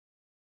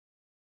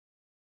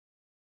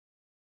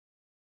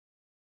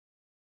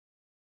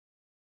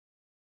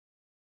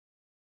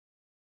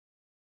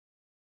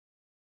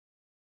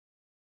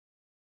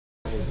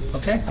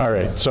Okay. All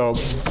right, so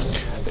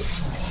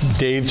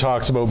Dave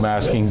talks about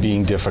masking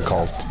being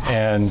difficult,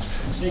 and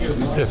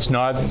it's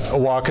not a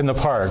walk in the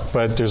park,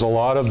 but there's a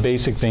lot of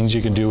basic things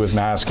you can do with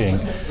masking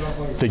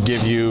that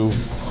give you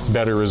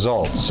better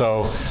results.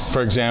 So,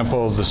 for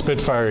example, the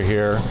Spitfire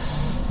here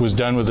was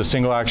done with a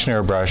single action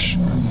airbrush.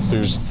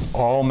 There's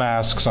all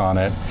masks on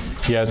it,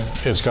 yet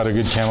it's got a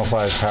good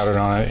camouflage pattern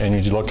on it,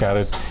 and you look at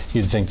it,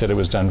 you'd think that it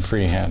was done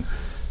freehand.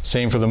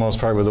 Same for the most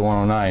part with the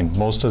 109.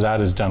 Most of that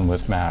is done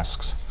with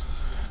masks.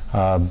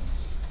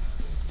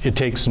 It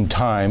takes some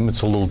time.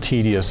 It's a little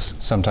tedious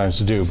sometimes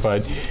to do,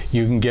 but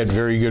you can get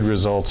very good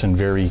results and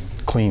very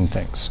clean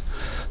things.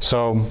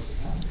 So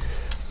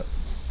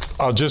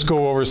I'll just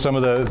go over some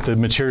of the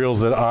materials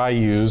that I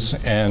use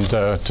and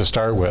to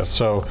start with.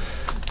 So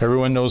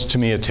everyone knows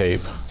Tamiya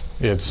tape.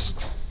 It's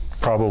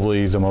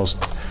probably the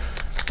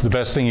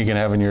best thing you can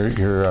have in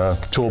your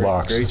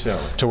toolbox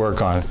to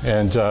work on.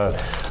 And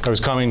I was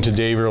commenting to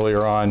Dave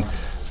earlier on,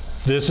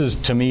 this is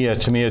Tamiya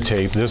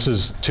tape.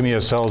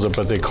 Tamiya sells it,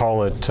 but they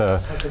call it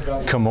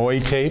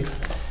Kamoi tape,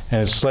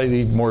 and it's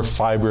slightly more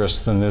fibrous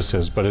than this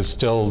is, but it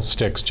still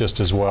sticks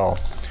just as well.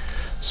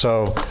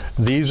 So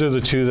these are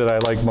the two that I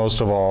like most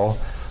of all.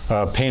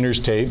 Painter's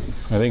tape.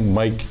 I think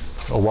Mike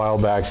a while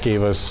back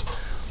gave us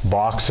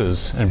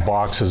boxes and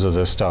boxes of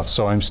this stuff,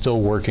 so I'm still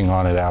working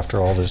on it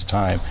after all this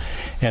time.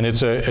 And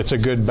it's a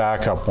good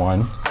backup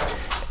one.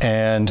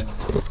 And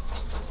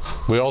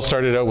we all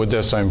started out with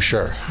this, I'm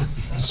sure.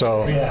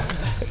 So yeah.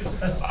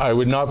 I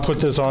would not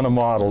put this on a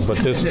model, but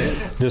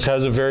this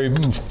has a very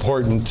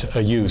important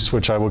use,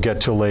 which I will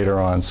get to later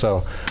on.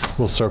 So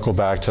we'll circle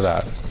back to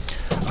that.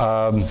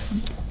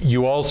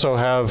 You also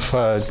have,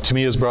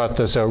 Tamiya's brought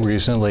this out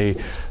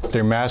recently,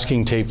 their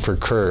masking tape for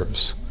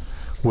curves,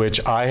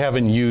 which I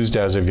haven't used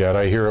as of yet.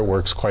 I hear it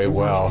works quite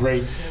well.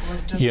 Great.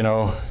 You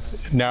know,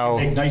 now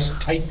make nice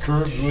tight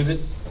curves with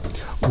it.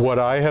 What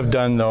I have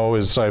done though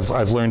is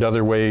I've learned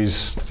other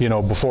ways, you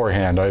know,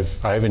 beforehand. I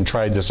haven't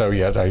tried this out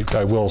yet.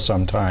 I will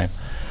sometime.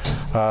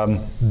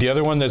 The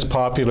other one that's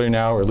popular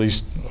now, or at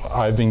least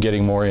I've been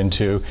getting more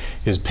into,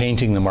 is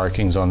painting the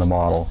markings on the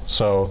model.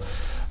 So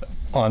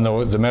on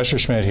the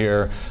Messerschmitt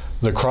here,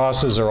 the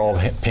crosses are all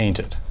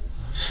painted.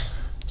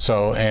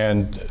 So,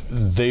 and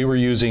they were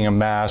using a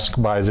mask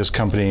by this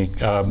company,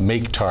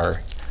 Make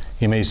Tar.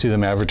 You may see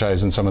them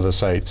advertised in some of the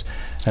sites.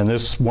 And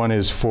this one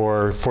is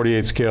for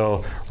 48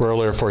 scale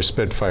Royal Air Force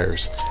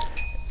Spitfires.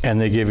 And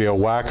they give you a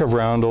whack of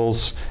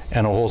roundels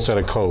and a whole set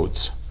of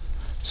codes.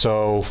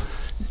 So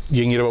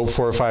you can get about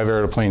 4 or 5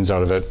 airplanes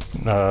out of it,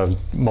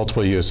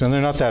 multiple use. And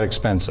they're not that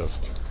expensive.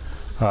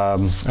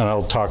 And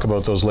I'll talk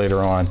about those later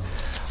on.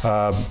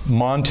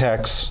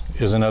 Montex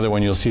is another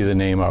one you'll see the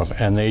name of.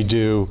 And they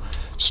do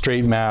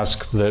straight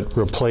masks that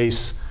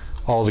replace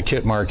all the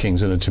kit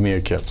markings in a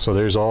Tamiya kit. So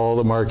there's all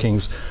the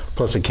markings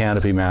plus a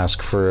canopy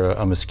mask for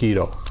a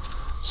mosquito.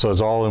 So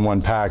it's all in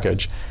one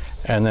package.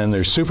 And then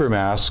their super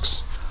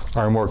masks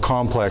are more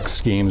complex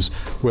schemes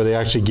where they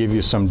actually give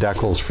you some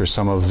decals for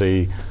some of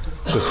the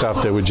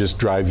stuff that would just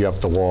drive you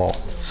up the wall.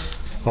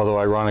 Although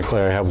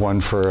ironically I have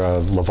one for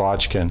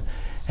Lavochkin,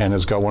 and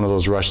it's got one of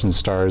those Russian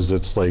stars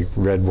that's like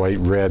red, white,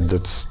 red,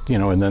 that's, you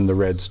know, and then the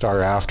red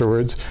star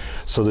afterwards.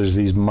 So there's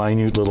these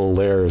minute little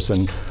layers,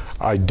 and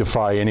I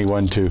defy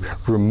anyone to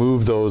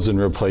remove those and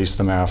replace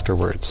them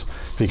afterwards,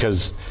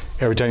 because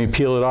every time you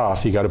peel it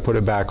off, you got to put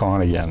it back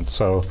on again.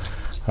 So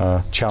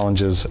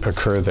challenges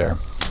occur there.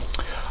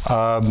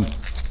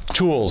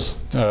 Tools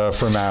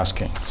for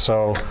masking.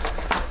 So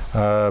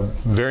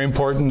very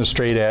important, a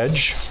straight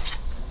edge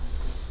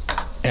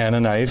and a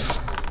knife.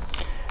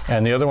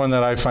 And the other one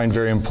that I find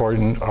very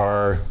important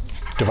are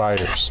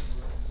dividers.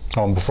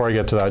 Before I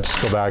get to that,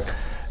 just go back.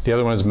 The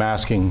other one is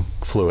masking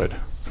fluid.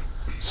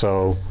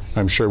 So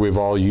I'm sure we've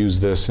all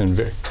used this.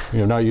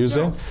 You've not used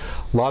it?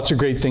 Lots of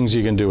great things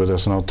you can do with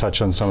this, and I'll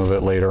touch on some of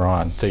it later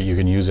on, that you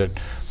can use it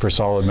for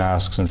solid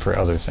masks and for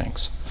other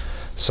things.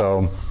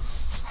 So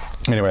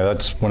anyway,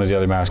 that's one of the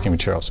other masking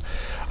materials.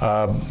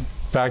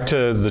 Back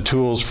to the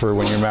tools for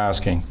when you're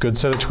masking. Good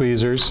set of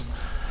tweezers,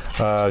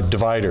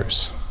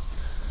 dividers.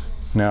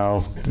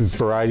 Now,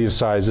 variety of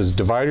sizes.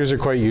 Dividers are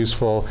quite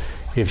useful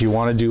if you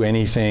want to do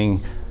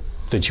anything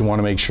that you want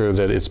to make sure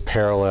that it's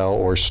parallel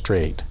or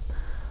straight.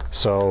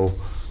 So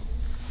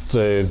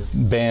the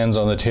bands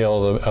on the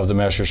tail of the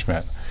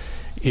Messerschmitt.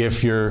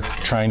 If you're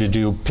trying to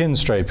do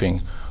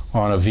pinstriping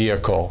on a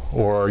vehicle,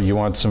 or you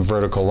want some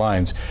vertical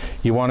lines,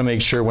 you want to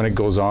make sure when it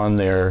goes on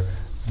there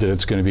that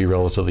it's going to be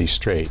relatively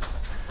straight.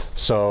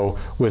 So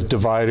with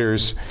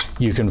dividers,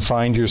 you can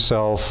find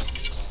yourself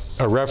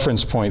a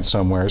reference point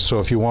somewhere.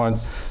 So if you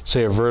want,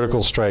 say, a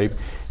vertical stripe,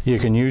 you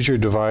can use your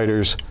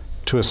dividers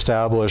to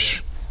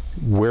establish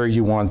where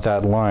you want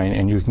that line,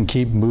 and you can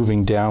keep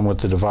moving down with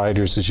the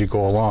dividers as you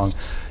go along,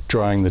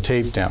 drawing the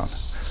tape down.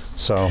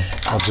 So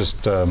I'll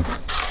just, I'll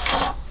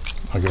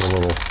give a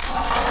little.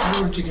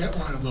 Where would you get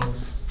one of those?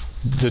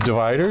 The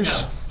dividers?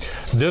 Yeah.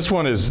 This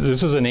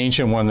is an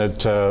ancient one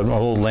that an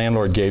old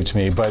landlord gave to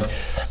me, but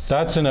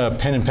that's in a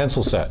pen and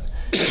pencil set.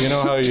 You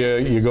know how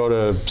you go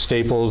to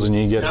Staples and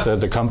you get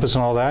the compass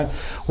and all that?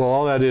 Well,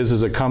 all that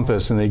is a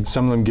compass, and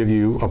some of them give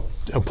you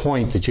a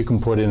point that you can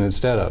put in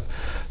instead of.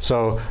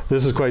 So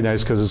this is quite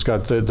nice because it's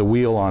got the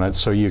wheel on it,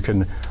 so you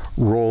can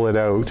roll it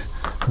out.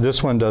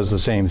 This one does the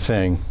same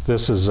thing.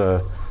 This was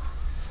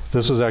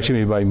actually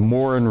made by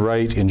Moore and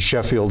Wright in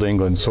Sheffield,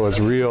 England. So it's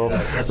real.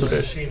 That's a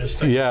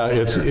machinist. Yeah,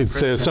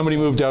 it's somebody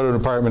moved out of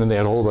an apartment and they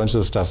had a whole bunch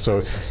of stuff.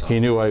 So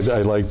he knew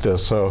I liked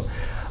this. So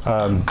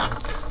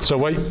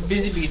what?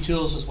 Busy Bee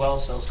Tools as well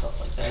sells stuff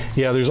like that.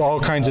 Yeah, there's all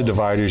kinds of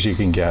dividers you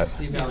can get.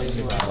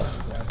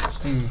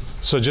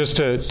 So just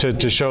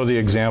to show the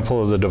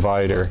example of the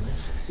divider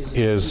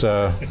is,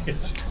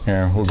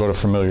 here, we'll go to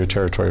familiar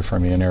territory for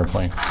me, an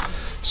airplane.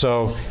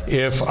 So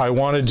if I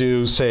want to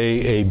do,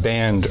 say, a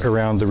band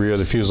around the rear of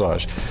the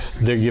fuselage,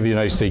 they give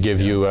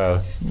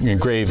you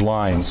engraved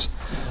lines.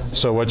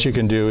 So what you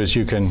can do is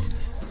you can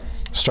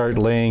start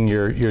laying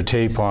your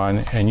tape on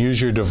and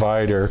use your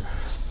divider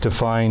to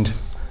find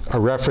a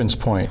reference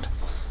point.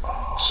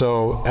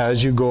 So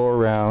as you go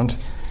around,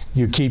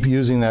 you keep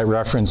using that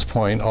reference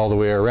point all the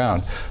way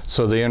around.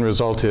 So the end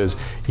result is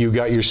you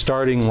got your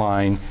starting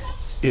line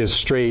is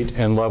straight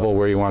and level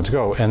where you want to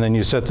go. And then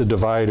you set the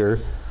divider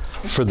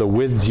for the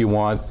width you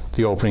want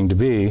the opening to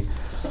be.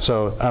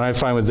 So, and I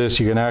find with this,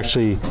 you can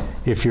actually,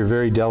 if you're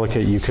very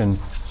delicate, you can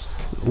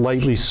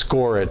lightly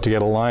score it to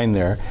get a line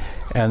there.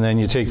 And then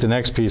you take the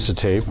next piece of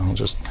tape. I'll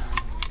just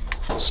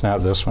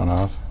snap this one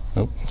off.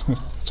 Nope,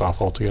 it's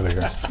off altogether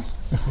here.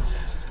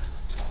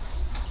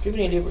 Do you have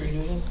any idea what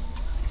you're doing?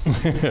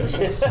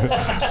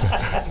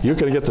 You're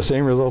going to get the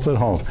same results at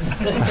home.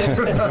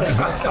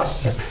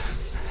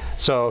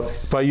 So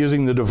by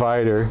using the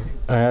divider,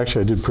 I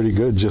did pretty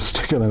good just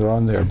sticking it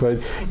on there. But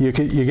you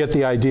get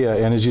the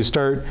idea. And as you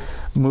start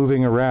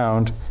moving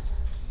around,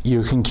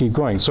 you can keep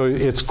going. So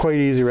it's quite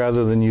easy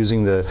rather than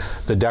using the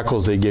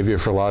decals they give you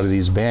for a lot of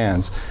these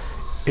bands.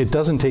 It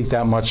doesn't take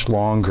that much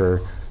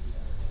longer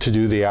to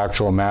do the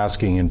actual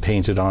masking and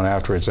paint it on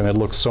afterwards. And it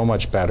looks so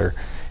much better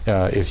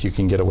if you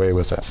can get away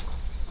with it.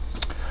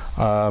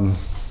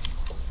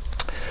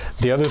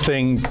 The other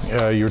thing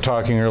you were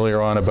talking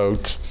earlier on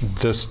about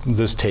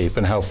this tape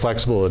and how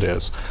flexible it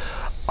is.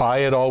 I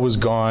had always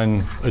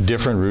gone a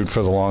different route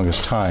for the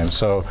longest time.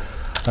 So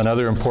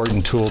another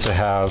important tool to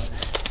have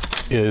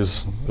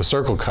is a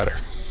circle cutter.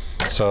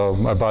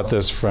 So I bought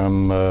this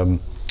from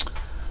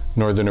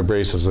Northern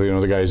Abrasives,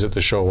 the guys at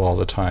the show all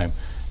the time.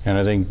 And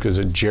I think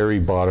Jerry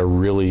bought a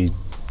really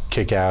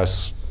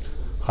kick-ass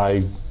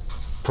high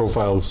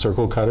profile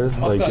circle cutter.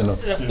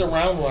 That's the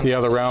round one. Yeah,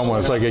 the round one.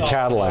 It's like a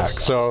Cadillac.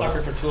 So, I'm a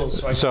sucker for tools,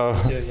 so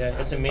I can do,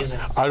 yeah, it's amazing.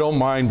 I don't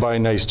mind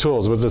buying nice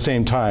tools, but at the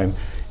same time,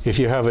 if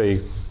you have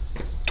a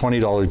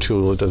 $20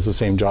 tool that does the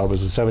same job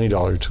as a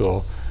 $70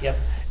 tool, yep.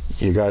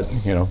 You got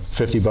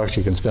 $50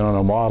 you can spend on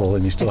a model,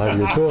 and you still have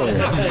your tool.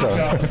 So,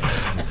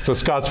 it's a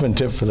Scotsman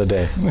tip for the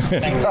day.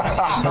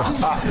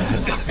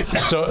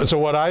 So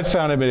what I've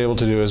found I've been able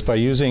to do is by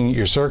using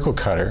your circle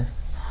cutter,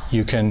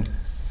 you can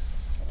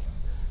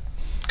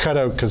cut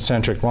out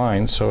concentric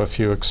lines. So if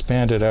you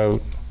expand it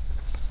out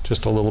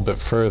just a little bit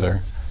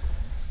further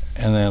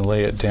and then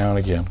lay it down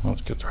again,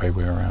 let's get the right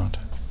way around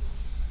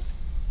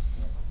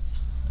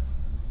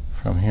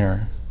from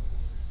here,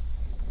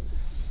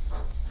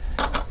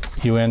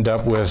 you end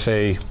up with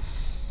a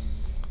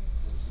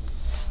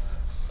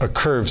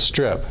curved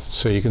strip.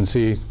 So you can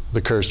see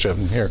the curved strip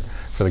here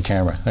for the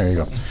camera. There you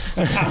go.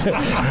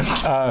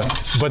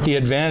 But the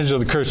advantage of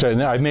the curved strip,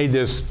 and I've made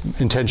this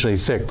intentionally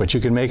thick, but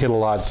you can make it a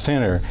lot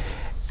thinner.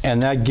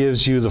 And that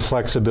gives you the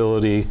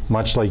flexibility,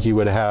 much like you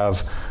would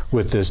have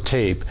with this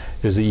tape,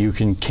 is that you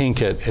can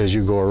kink it as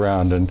you go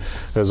around. And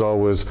there's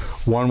always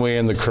one way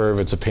in the curve,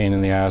 it's a pain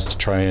in the ass to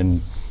try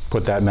and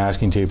put that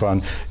masking tape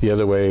on. The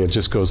other way, it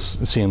just goes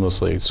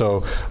seamlessly.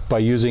 So by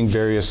using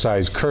various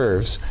size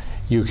curves,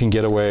 you can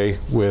get away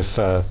with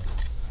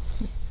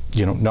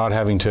not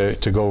having to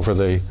go for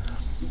the,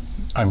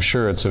 I'm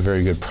sure it's a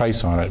very good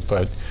price on it,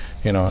 but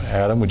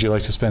Adam, would you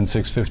like to spend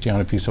 $6.50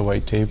 on a piece of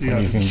white tape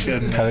when you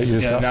can cut it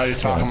yourself? Yeah, now you're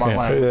talking my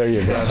language. There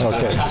you go.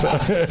 Okay.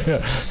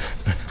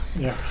 So,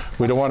 Yeah.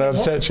 we don't want to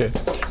upset you.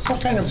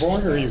 What kind of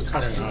board are you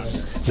cutting on?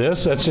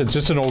 That's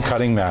just an old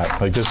cutting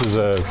mat. Like this is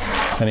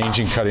an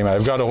ancient cutting mat.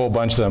 I've got a whole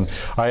bunch of them.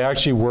 I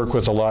actually work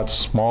with a lot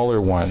smaller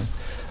one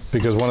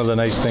because one of the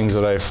nice things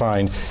that I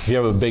find, if you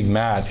have a big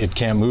mat, it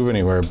can't move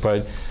anywhere.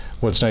 But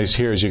what's nice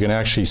here is you can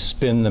actually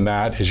spin the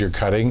mat as you're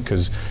cutting,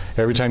 because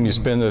every time you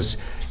spin this,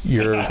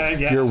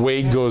 your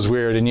weight goes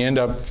weird, and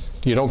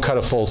you don't cut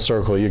a full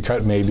circle. You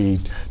cut maybe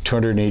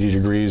 280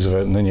 degrees of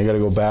it, and then you got to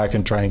go back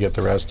and try and get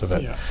the rest of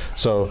it. Yeah.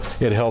 So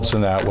it helps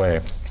in that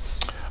way.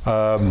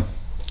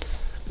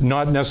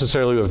 Not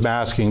necessarily with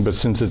masking, but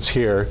since it's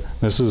here,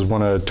 this is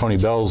one of Tony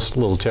Bell's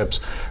little tips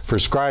for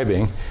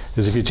scribing,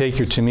 is if you take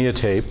your Tamiya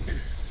tape,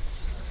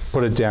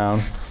 put it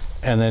down,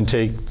 and then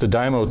take the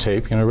Dymo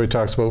tape, everybody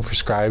talks about for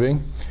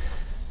scribing,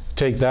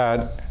 take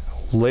that,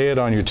 lay it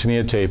on your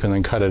Tamiya tape, and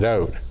then cut it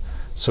out.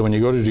 So when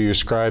you go to do your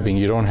scribing,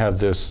 you don't have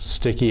this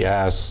sticky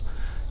ass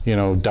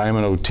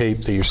Domino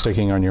tape that you're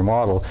sticking on your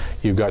model,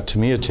 you've got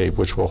Tamiya tape,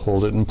 which will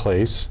hold it in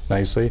place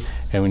nicely,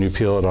 and when you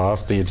peel it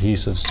off, the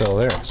adhesive's still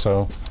there.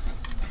 So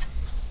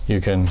you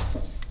can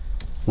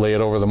lay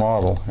it over the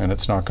model, and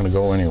it's not going to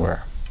go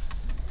anywhere.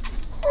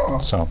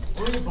 So.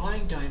 Where are you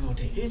buying Dymo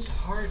tape? It's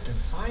hard to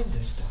find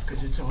this stuff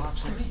because it's so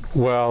obsolete.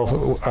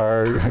 Well,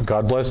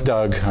 God bless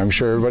Doug. I'm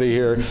sure everybody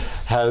here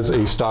has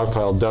a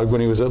stockpile. Doug,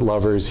 when he was at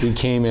Lovers, he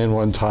came in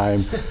one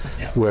time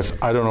with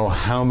I don't know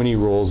how many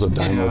rolls of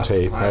Dymo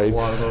tape,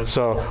 right?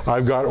 So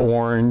I've got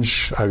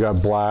orange, I've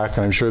got black,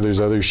 and I'm sure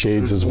there's other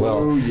shades as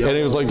well. And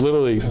it was like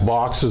literally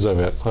boxes of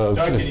it.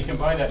 Duncan, you can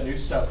buy that new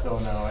stuff though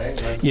now,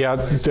 eh?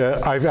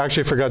 Yeah, I've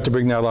actually forgot to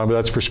bring that on, but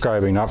that's for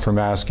scribing, not for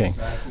masking.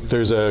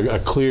 There's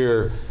a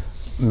clear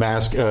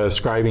mask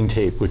scribing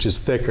tape, which is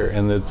thicker,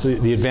 and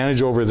the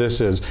advantage over this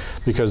is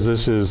because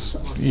this is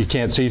you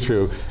can't see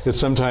through. It's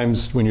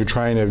sometimes when you're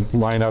trying to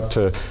line up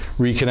to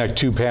reconnect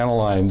two panel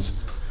lines,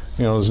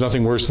 there's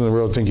nothing worse in the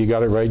world. Think you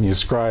got it right, and you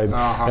scribe,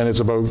 and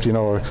it's about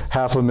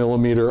half a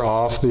millimeter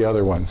off the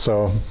other one.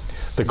 So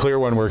the clear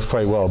one works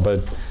quite well, but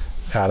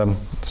Adam,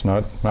 it's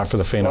not for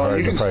the faint of heart.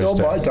 You can still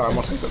buy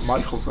Dymo tape at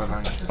Michael's then.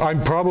 I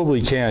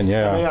probably can,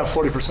 yeah. They have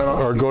 40% off.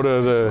 Or go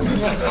to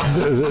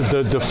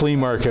the flea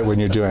market when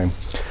you're doing.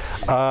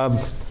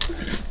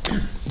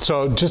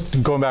 So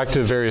just going back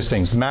to various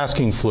things,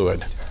 masking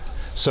fluid.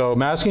 So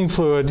masking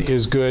fluid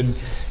is good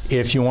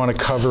if you want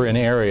to cover an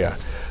area.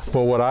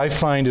 But what I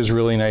find is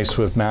really nice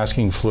with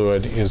masking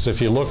fluid is if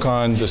you look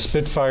on the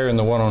Spitfire and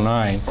the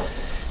 109,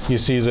 you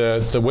see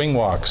the wing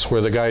walks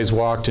where the guys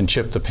walked and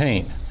chipped the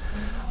paint.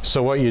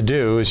 So what you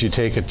do is you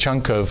take a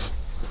chunk of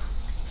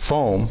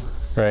foam,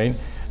 right,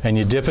 and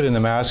you dip it in the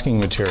masking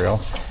material,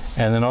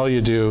 and then all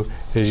you do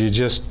is you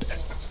just,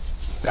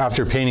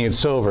 after painting it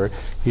silver,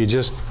 you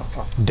just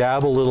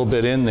dab a little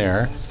bit in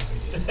there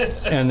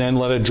and then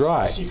let it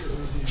dry.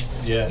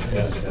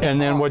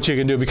 And then what you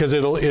can do, because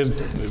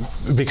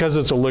because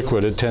it's a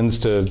liquid, it tends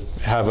to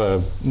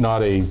have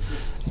not a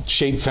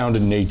shape found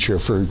in nature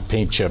for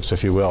paint chips,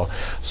 if you will.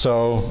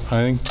 So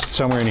I think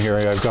somewhere in here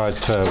I've got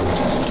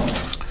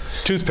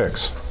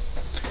toothpicks.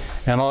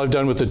 And all I've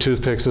done with the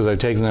toothpicks is I've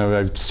taken them,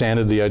 I've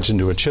sanded the edge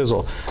into a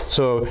chisel.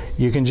 So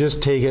you can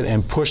just take it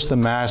and push the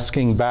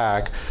masking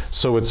back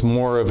so it's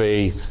more of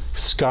a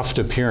scuffed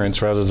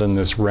appearance rather than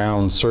this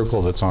round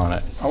circle that's on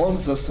it. How long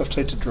does this stuff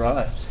take to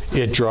dry?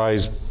 It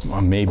dries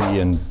maybe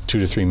in 2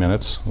 to 3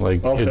 minutes,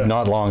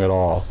 not long at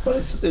all. But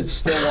it's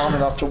still long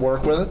enough to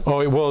work with it?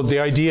 Oh, well, the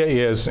idea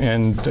is,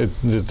 and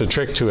the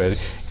trick to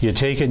it, you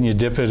take it and you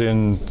dip it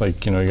in, you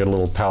got a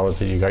little palette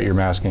that you got your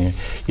masking in.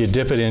 You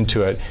dip it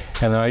into it,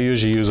 and then I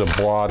usually use a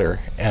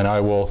blotter, and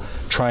I will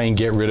try and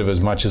get rid of as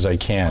much as I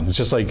can. It's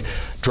just like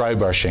dry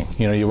brushing.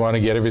 You want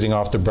to get everything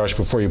off the brush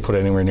before you put it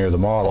anywhere near the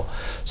model.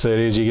 So that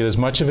is, you get as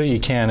much of it you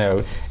can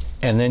out,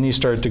 and then you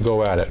start to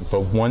go at it.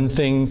 But one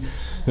thing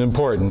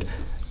important,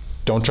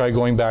 don't try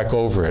going back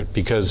over it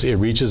because it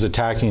reaches a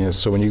tackiness.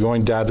 So when you're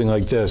going dabbing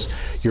like this,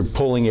 you're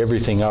pulling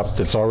everything up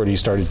that's already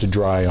started to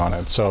dry on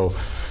it. So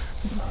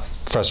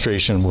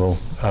frustration will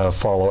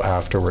follow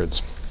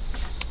afterwards.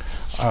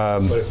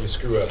 But if you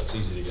screw up, it's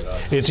easy to get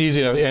off. It's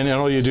easy enough, and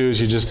all you do is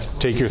you just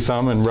take your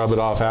thumb and rub it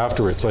off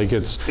afterwards.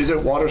 Is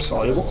it water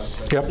soluble?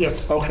 Yep. Yeah.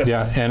 Okay.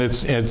 Yeah, and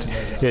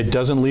it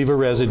doesn't leave a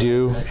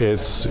residue.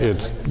 It's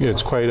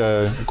quite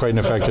an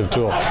effective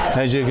tool.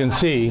 As you can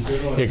see,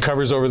 it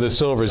covers over the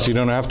silver, so you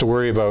don't have to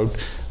worry about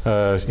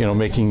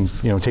taking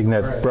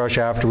that brush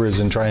afterwards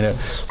and trying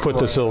to put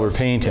the silver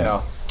paint in.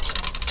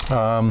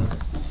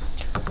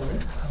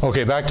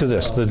 Okay, back to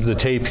this, the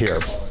tape here.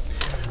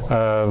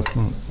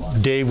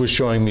 Dave was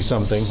showing me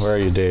something. Where are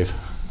you, Dave?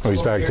 Oh,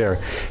 he's back there.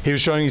 He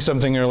was showing me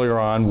something earlier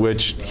on,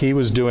 which he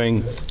was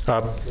doing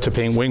up to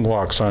paint wing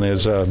walks on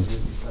his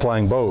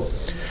flying boat.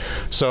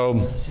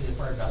 So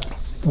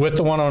with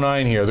the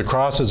 109 here, the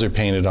crosses are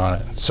painted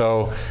on it.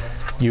 So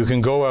you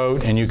can go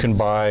out and you can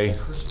buy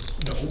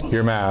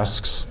your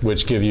masks,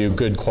 which give you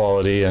good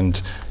quality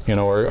and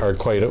are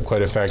quite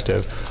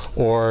effective.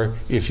 Or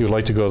if you'd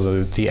like to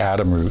go the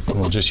Atom route,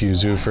 we'll just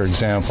use you for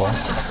example.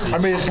 I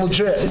mean, it's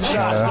legit. It's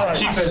not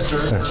cheap as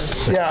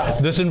dirt. Yeah.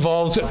 This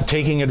involves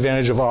taking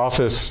advantage of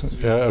office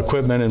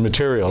equipment and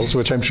materials,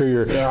 which I'm sure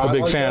you're a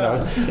big fan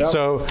of. Yep.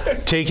 So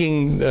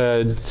taking,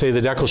 say,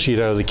 the decal sheet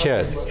out of the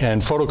kit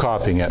and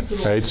photocopying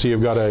it, right? So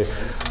you've got a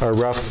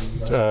rough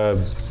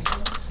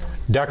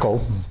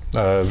decal,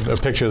 a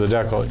picture of the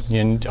decal,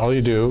 and all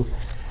you do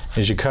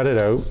is you cut it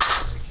out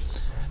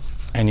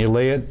and you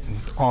lay it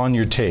on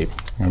your tape.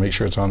 I'm gonna make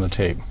sure it's on the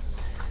tape.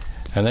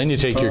 And then you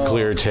take your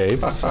clear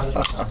tape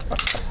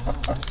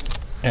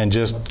and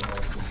just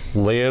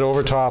lay it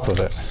over top of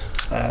it.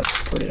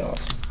 That's pretty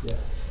awesome.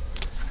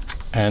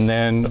 And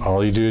then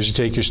all you do is you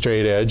take your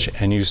straight edge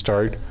and you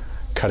start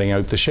cutting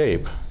out the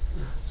shape.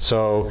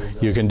 So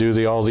you can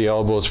do all the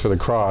elbows for the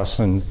cross.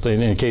 And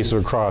in the case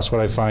of a cross,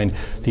 what I find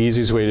the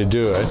easiest way to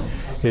do it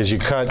is you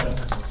cut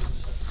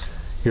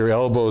your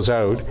elbows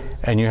out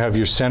and you have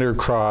your center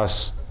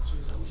cross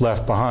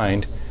left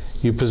behind.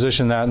 You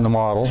position that in the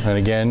model, and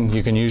again,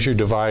 you can use your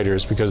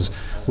dividers because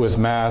with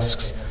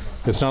masks,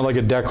 It's not like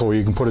a decal where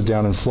you can put it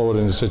down and flow it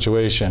in a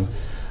situation.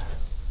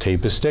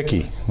 Tape is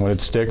sticky. When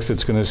it sticks,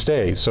 it's going to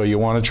stay. So you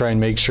want to try and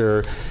make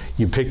sure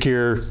you pick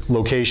your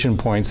location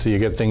points that you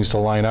get things to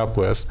line up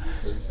with,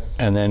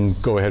 and then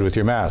go ahead with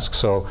your mask.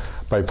 So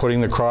by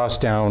putting the cross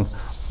down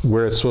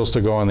where it's supposed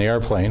to go on the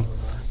airplane,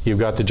 you've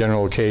got the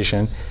general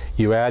location.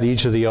 You add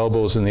each of the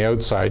elbows in the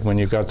outside when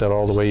you've got that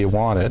all the way you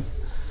want it.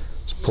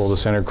 Just pull the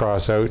center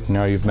cross out, and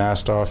now you've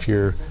masked off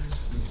your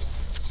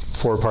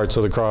 4 parts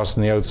of the cross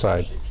on the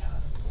outside.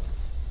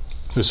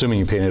 Assuming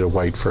you painted it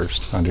white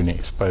first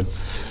underneath. But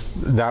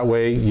that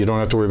way you don't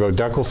have to worry about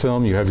decal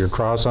film. You have your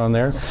cross on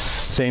there.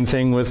 Same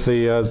thing with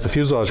the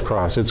fuselage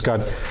cross. It's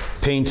got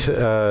paint,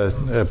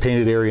 a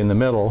painted area in the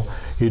middle.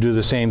 You do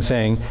the same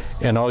thing,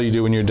 and all you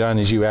do when you're done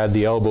is you add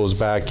the elbows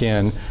back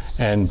in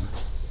and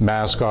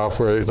mask off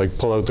where, like,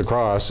 pull out the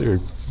cross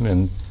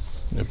and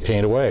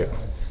paint away.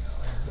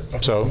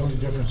 So The only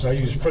difference, I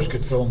use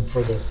frisket film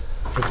for the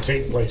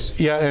tape place.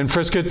 yeah, and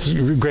Frisket's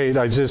great.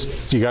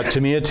 You got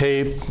Tamiya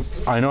tape.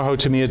 I know how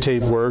Tamiya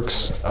tape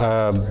works.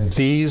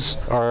 These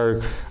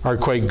are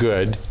quite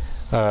good.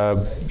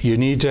 You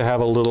need to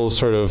have a little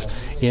sort of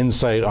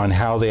insight on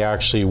how they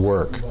actually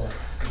work.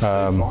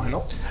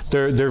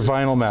 They're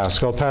vinyl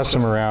masks. I'll pass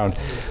them around.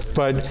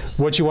 But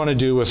what you want to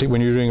do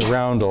when you're doing a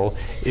roundel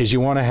is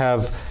you want to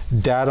have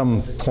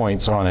datum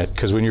points on it,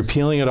 because when you're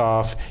peeling it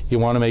off, you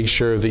want to make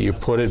sure that you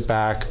put it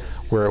back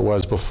where it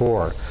was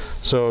before.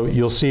 So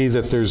you'll see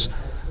that there's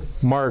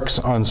marks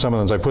on some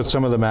of them. I put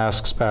some of the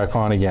masks back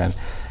on again,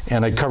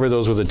 and I cover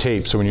those with a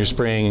tape, so when you're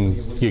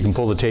spraying, you can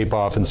pull the tape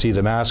off and see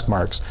the mask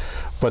marks.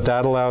 But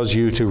that allows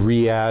you to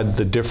re-add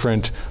the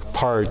different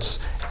parts,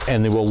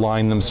 and they will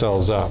line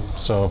themselves up.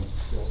 So.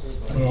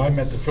 No, I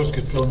meant the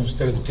frisket film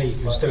instead of the tape,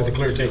 instead of the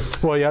clear tape.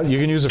 Well, yeah, you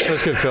can use a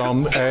Frisket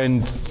film,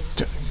 and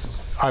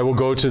I will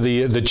go to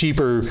the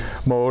cheaper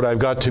mode. I've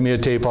got Tamiya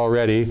tape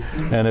already,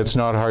 and it's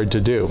not hard to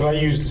do. Well, I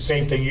use the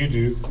same thing you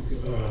do,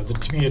 the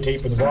Tamiya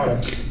tape in the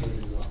bottom,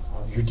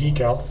 your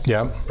decal,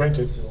 Yeah, print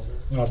it,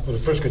 and I'll put a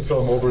frisket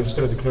film over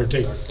instead of the clear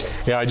tape.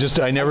 yeah.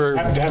 I never.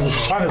 I happen to have a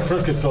ton of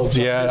frisket films.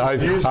 Yeah,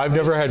 I've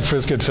never had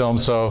Frisket film,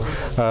 so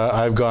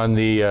I've gone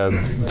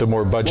the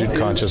more budget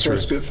conscious route.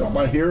 Frisket film.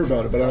 I hear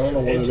about it, but I don't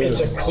know what it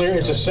is.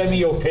 It's a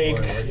semi-opaque,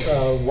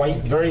 white,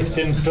 very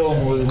thin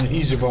film with an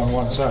adhesive on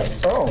one side.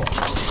 Oh,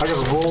 I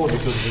got a roll of it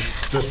because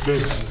it's this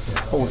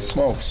big. holy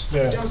smokes.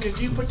 Yeah. Duncan,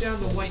 do you put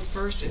down the white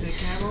first and then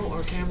camo,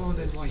 or camo and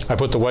then white? I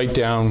put the white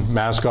down,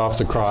 mask off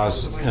the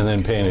cross, and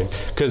then paint it.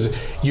 Because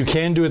you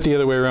can do it the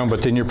other way around,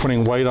 but then you're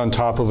putting white on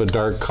top of a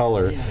dark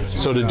color.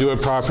 So to do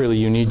it properly,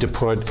 you need to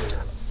put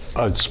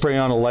a spray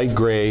on a light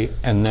gray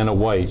and then a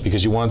white,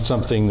 because you want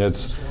something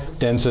that's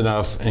dense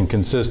enough and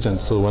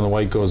consistent so when the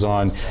white goes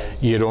on,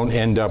 you don't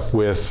end up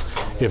with,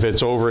 if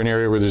it's over an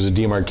area where there's a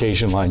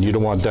demarcation line, you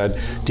don't want that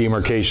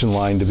demarcation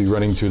line to be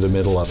running through the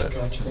middle of it.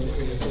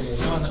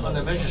 On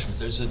the measurement,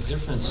 there's a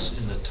difference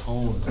in the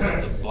tone of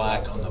the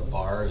black on the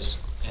bars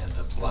and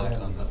the black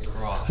on the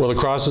cross. Well, the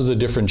cross is a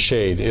different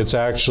shade. It's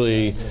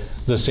actually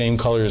the same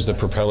color as the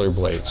propeller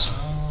blades.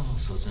 Oh,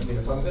 so it's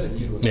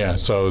in Yeah,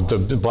 so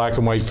the black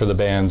and white for the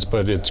bands,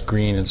 but it's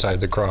green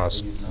inside the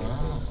cross.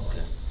 Oh,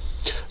 okay.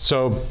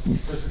 So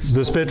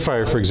the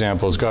Spitfire, for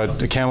example, has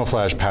got a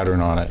camouflage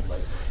pattern on it.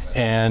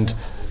 And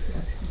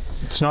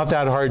it's not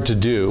that hard to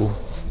do.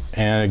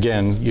 And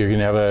again, you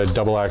can have a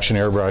double action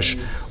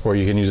airbrush, or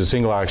you can use a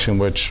single action,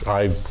 which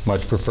I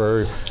much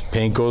prefer.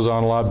 Paint goes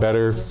on a lot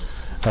better,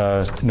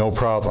 no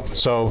problem.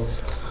 So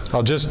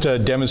I'll just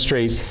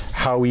demonstrate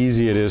how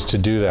easy it is to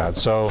do that.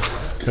 So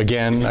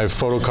again, I've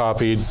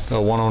photocopied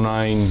a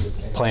 109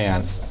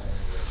 plan.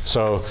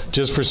 So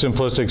just for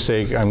simplistic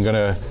sake, I'm going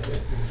to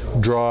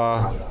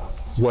draw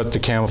what the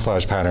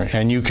camouflage pattern,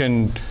 and you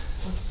can,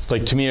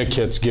 like Tamiya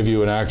kits give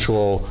you an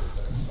actual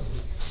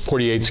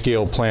 48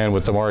 scale plan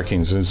with the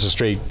markings, and it's a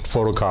straight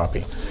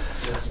photocopy.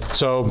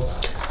 So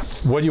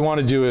what you want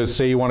to do is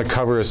say you want to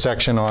cover a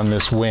section on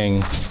this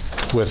wing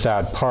with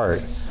that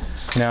part.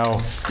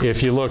 Now,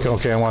 if you look,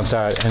 okay, I want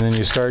that, and then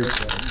you start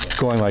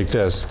going like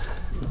this,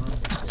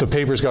 the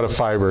paper's got a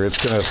fiber,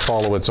 it's going to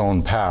follow its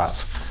own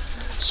path.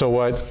 So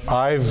what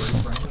I've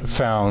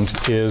found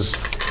is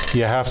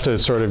you have to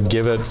sort of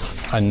give it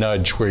a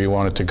nudge where you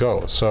want it to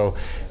go. So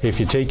if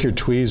you take your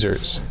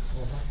tweezers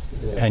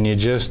and you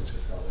just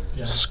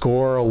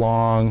score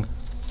along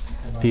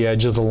the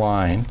edge of the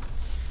line,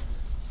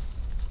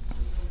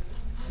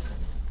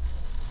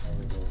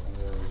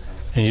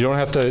 and you don't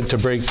have to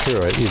break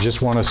through it, you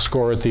just want to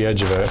score at the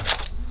edge of it.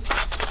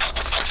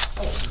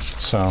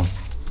 So.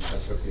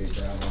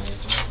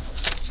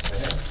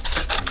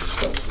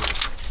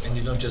 And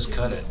you don't just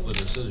cut it with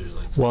the scissors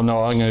like Well, no,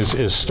 all I'm going to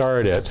do is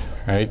start it,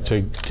 right,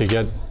 to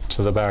get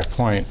to the back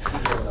point.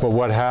 But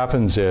what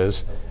happens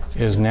is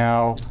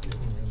now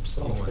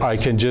I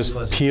can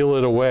just peel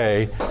it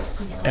away,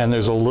 and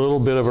there's a little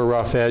bit of a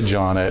rough edge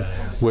on it,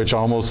 which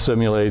almost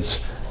simulates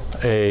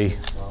a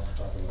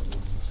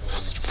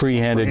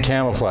free-handed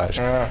camouflage.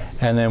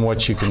 And then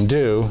what you can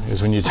do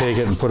is when you take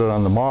it and put it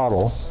on the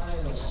model,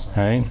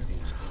 right,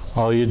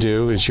 all you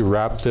do is you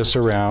wrap this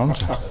around,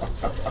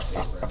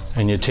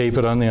 and you tape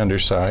it on the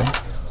underside.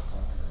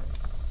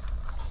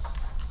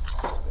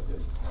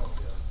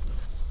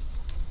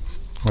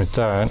 Like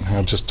that.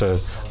 I'm not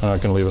going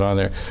to leave it on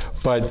there.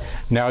 But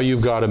now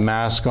you've got a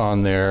mask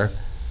on there,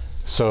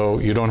 so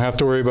you don't have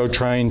to worry about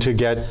trying to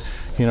get,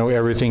 you know,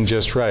 everything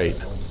just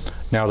right.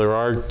 Now there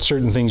are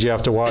certain things you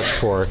have to watch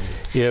for.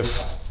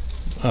 If,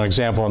 an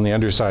example on the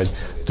underside,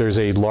 there's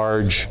a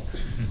large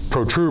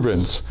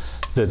protuberance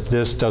that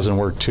this doesn't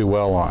work too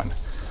well on.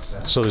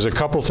 So there's a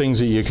couple things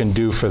that you can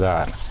do for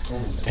that.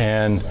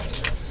 And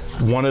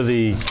one of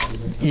the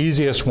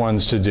easiest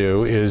ones to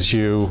do is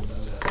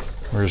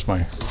where's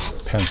my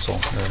pencil?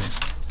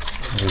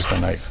 Here's the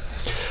knife.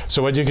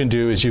 So what you can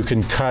do is you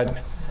can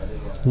cut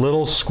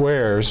little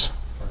squares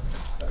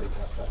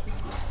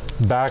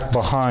back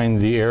behind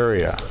the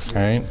area,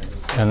 right?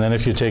 And then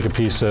if you take a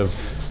piece of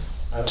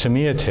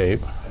Tamiya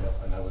tape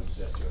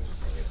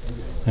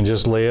and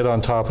just lay it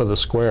on top of the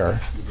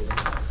square,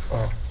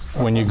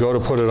 when you go to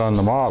put it on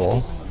the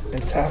model,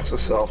 It tacks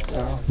itself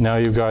down. now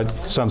you've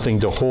got something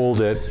to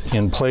hold it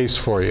in place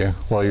for you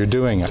while you're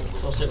doing it.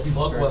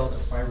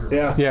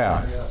 Yeah.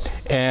 Yeah,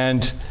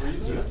 and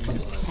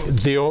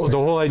the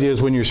whole idea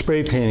is when you're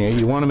spray painting it,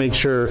 you want to make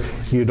sure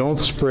you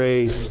don't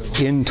spray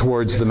in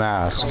towards the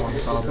mask.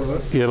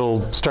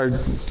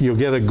 You'll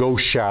get a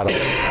ghost shadow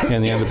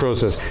in the end of the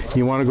process.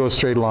 You want to go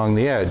straight along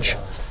the edge.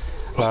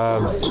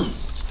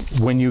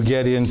 When you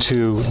get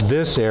into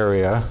this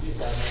area,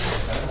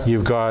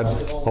 you've got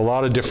a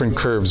lot of different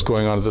curves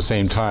going on at the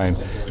same time,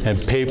 and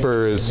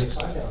paper is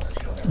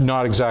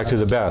not exactly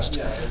the best.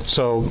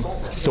 So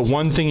the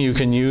one thing you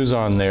can use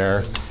on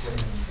there,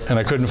 and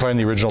I couldn't find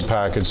the original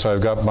package, so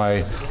I've got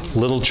my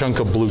little chunk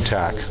of blue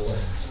tack.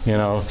 You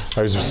know,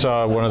 I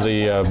saw one of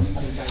the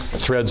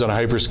threads on a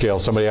hyperscale,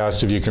 somebody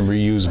asked if you can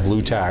reuse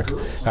blue tack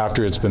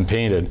after it's been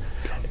painted.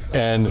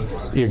 And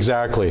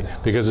exactly,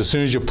 because as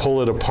soon as you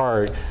pull it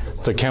apart,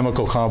 the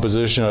chemical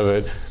composition of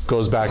it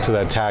goes back to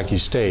that tacky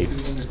state.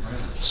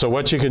 So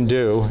what you can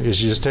do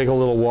is you just take a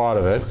little wad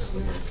of it,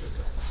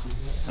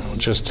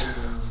 just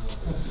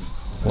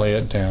lay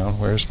it down.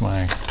 Where's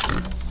my,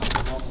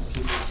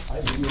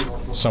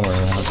 somewhere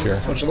around here.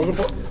 What you looking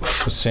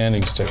for? A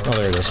sanding stick. Oh,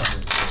 there it is.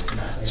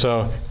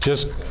 So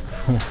just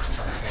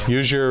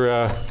use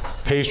your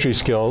pastry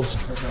skills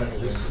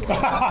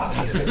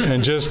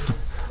and just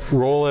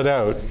roll it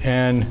out.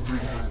 And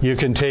you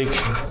can take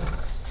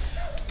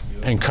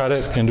and cut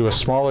it into a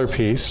smaller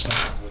piece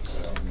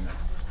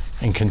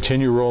and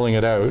continue rolling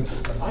it out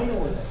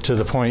to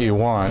the point you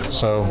want.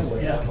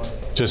 So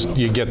just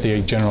you get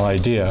the general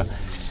idea.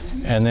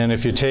 And then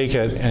if you take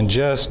it and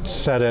just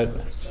set it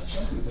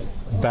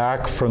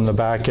back from the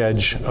back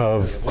edge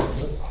of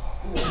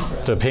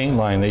the paint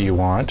line that you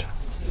want.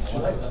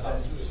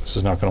 This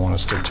is not going to want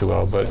to stick too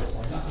well, but.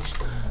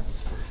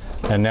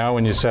 And now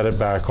when you set it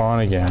back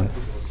on again,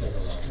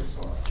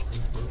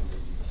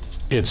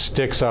 it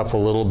sticks up a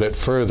little bit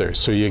further,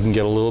 so you can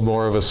get a little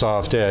more of a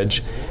soft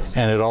edge,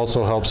 and it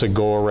also helps it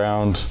go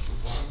around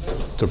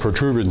the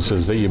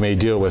protuberances that you may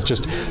deal with,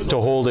 just to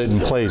hold it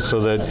in place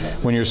so that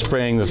when you're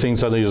spraying, the thing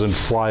suddenly doesn't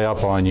fly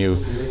up on you,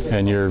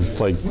 and you're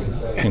like,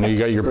 you know, you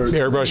got your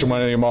airbrush in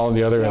one end and all in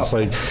the other, and it's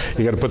like,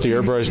 you got to put the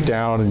airbrush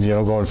down and, you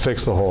know, go and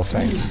fix the whole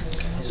thing.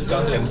 So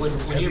Duncan,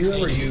 have you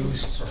ever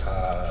used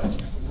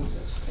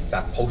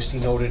that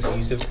Post-it note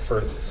adhesive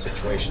for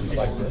situations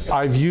like this?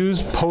 I've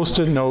used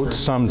Post-it notes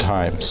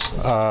sometimes.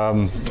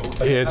 But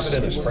you have it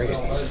in a spray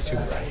adhesive too,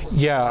 right?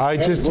 Yeah,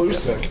 Glue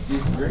stick.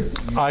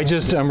 I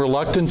just am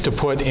reluctant to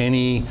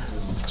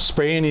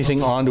spray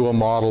anything onto a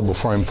model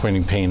before I'm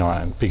putting paint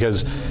on it,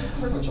 because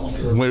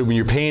when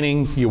you're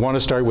painting, you want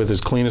to start with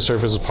as clean a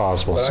surface as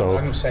possible. But So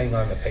I'm saying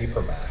on the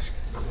paper mask,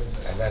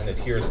 and then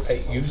adhere the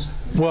paint.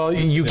 well,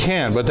 you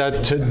can, but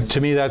that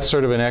to me that's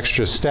sort of an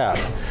extra step.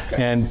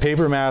 And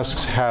paper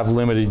masks have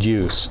limited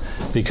use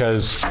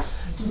because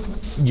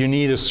you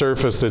need a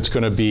surface that's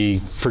going to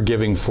be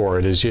forgiving for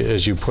it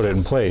as you put it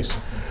in place.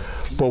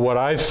 But what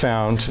I've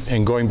found,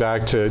 and going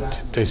back to,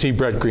 I see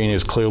Brett Green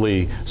is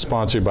clearly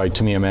sponsored by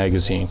Tamiya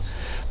Magazine,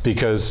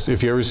 because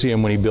if you ever see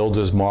him when he builds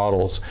his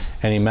models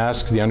and he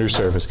masks the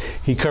undersurface,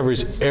 he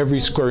covers every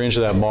square inch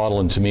of that model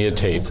in Tamiya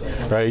tape,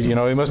 right? You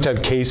know, he must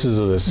have cases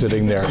of this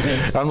sitting there.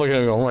 I'm looking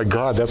at him going, oh my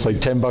God, that's like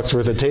 $10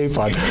 worth of tape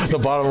on the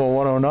bottom of a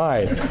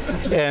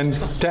 109. And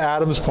to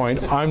Adam's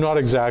point, I'm not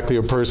exactly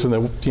a person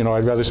that, you know,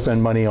 I'd rather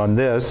spend money on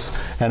this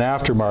and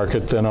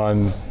aftermarket than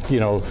on, you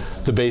know,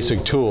 the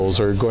basic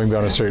tools or going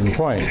beyond a certain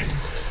point.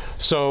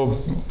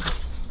 So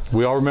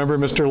we all remember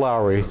Mr.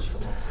 Lowry.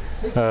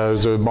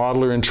 Was a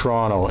modeler in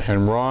Toronto,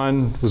 and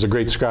Ron was a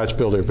great scratch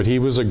builder, but he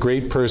was a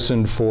great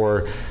person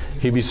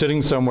he'd be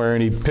sitting somewhere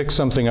and he'd pick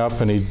something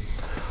up and he'd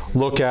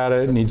look at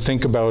it and he'd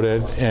think about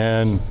it,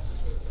 and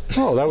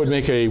oh, that would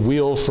make a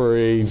wheel for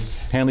a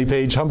Hanley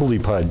Page Humbley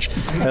Pudge.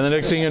 And the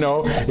next thing you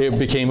know, it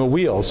became a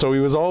wheel. So he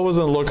was always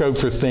on the lookout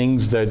for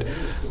things that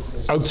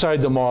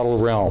outside the model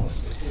realm.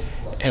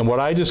 And what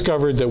I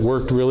discovered that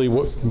worked really,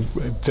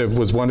 that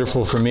was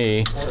wonderful for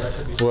me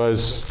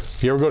was,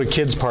 if you ever go to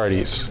kids'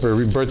 parties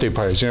or birthday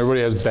parties, you know,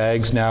 everybody has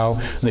bags now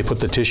and they put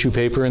the tissue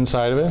paper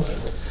inside of it.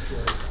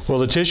 Well,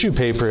 the tissue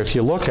paper, if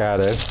you look at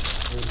it,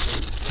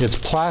 it's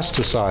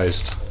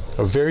plasticized,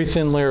 a very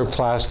thin layer of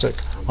plastic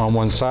on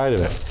one side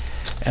of it.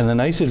 And the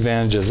nice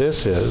advantage of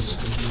this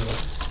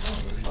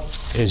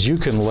is you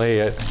can lay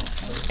it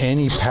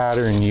any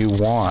pattern you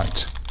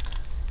want.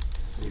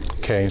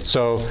 Okay,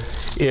 so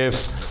if,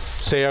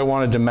 say I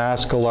wanted to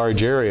mask a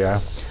large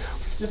area,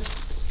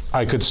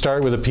 I could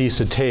start with a piece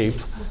of tape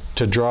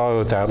to draw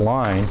out that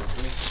line,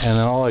 and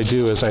then all I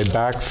do is I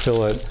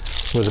backfill it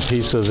with a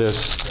piece of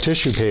this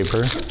tissue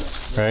paper,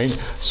 right?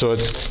 So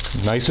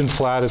it's nice and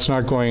flat, it's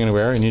not going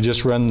anywhere, and you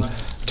just run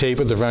tape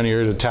at the front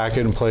here to tack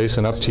it in place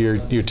and up to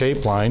your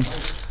tape line.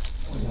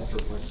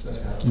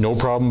 No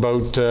problem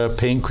about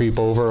paint creep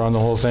over on the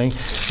whole thing,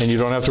 and you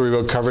don't have to worry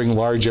about covering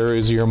large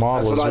areas of your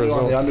model. That's what as a I do on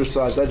the result.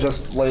 undersides. I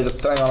just lay the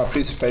thing on a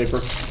piece of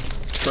paper,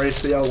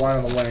 trace the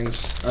outline of the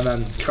wings, and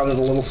then cut it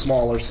a little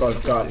smaller so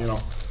I've got, you know,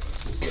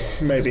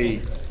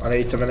 maybe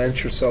 1/8 of an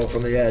inch or so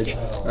from the edge.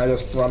 And I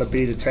just run a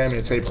bead of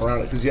Tamiya tape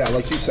around it, because yeah,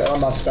 like you said, I'm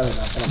not spending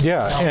that.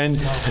 Yeah, and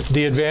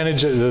the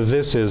advantage of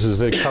this is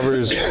that it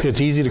covers,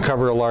 it's easy to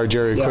cover a large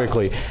area Yeah.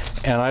 quickly.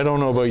 And I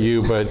don't know about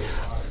you, but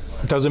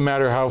it doesn't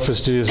matter how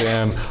fastidious I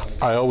am,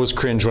 I always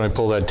cringe when I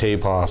pull that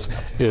tape off.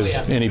 Is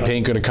any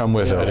paint going to come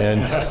with it?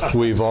 And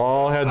we've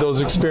all had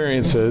those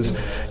experiences.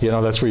 You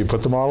know, that's where you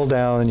put the model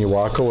down and you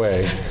walk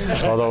away.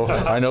 Although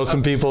I know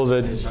some people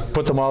that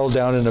put the model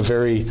down in a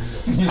very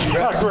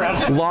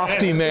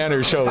lofty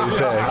manner, shall we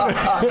say.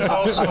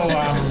 Also,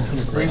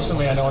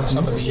 recently, I know in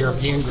some of the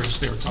European groups,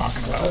 they were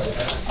talking about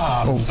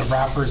the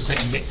wrappers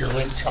that you get your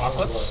Lindt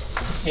chocolates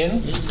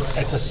in.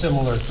 It's a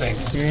similar thing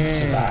to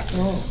that.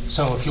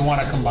 So if you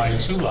want to combine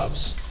two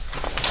loves,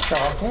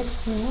 chocolate,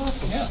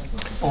 yeah,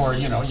 or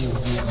you know, you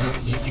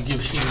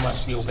give She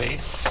Must Be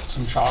Obeyed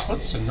some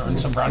chocolates and earn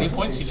some brownie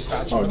points. You just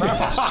got some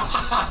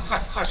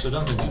wrappers. So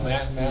Duncan, do you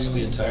mask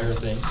the entire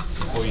thing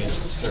before you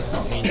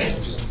start painting,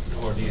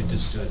 or do you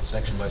just do it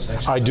section by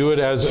section? I do it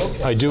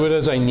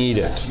as I need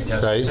it,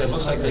 right? It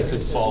looks like they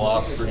could fall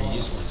off pretty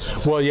easily.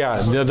 So Well, yeah,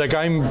 like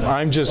I'm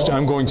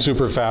going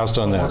super fast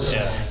on this.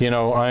 You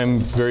know, I'm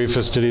very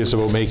fastidious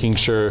about making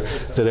sure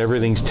that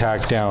everything's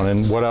tacked down.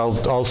 And what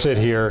I'll sit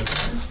here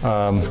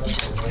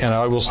and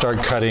I will start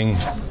cutting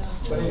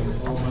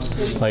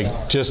like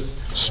just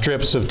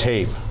strips of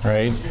tape,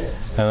 right?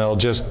 And I'll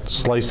just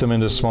slice them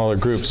into smaller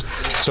groups.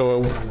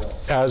 So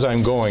as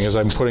I'm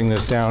putting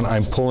this down,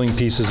 I'm pulling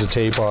pieces of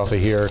tape off of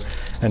here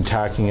and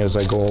tacking as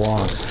I go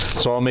along.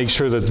 So I'll make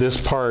sure that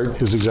this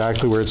part is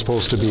exactly where it's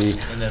supposed to be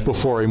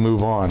before I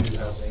move on.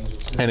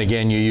 And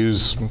again, you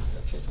use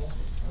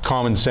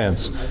common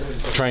sense.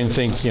 Try and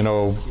think, you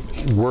know,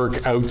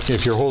 work out.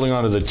 If you're holding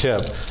onto the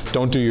tip,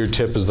 don't do your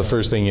tip as the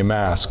first thing you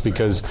mask,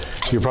 because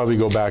you'll probably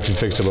go back and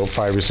fix it about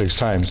 5 or 6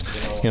 times.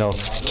 You know,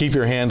 keep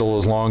your handle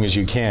as long as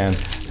you can,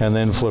 and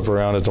then flip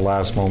around at the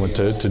last moment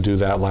to do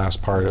that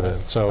last part of it.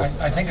 So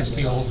I think it's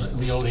the old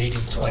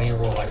 80-20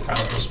 rule. I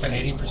found you spend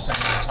 80% of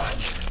the time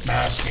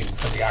masking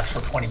for the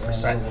actual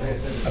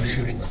 20% of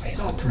shooting the paint.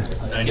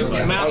 You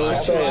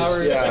mask for 2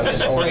 hours, yeah,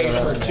 spray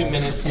for 2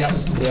 minutes. Yep,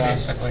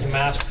 basically. You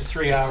mask for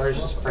 3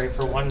 hours, spray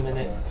for 1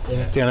 minute.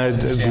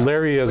 And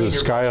Larry has a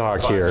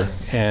Skyhawk here,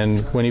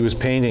 and when he was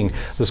painting,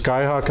 the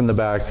Skyhawk in the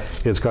back,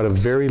 it's got a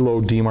very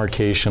low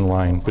demarcation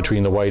line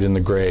between the white and the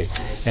gray,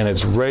 and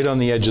it's right on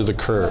the edge of the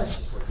curve.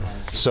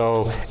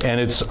 So, and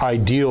it's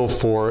ideal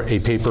for a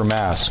paper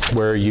mask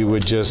where you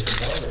would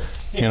just,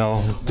 you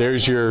know,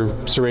 there's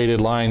your serrated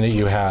line that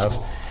you have,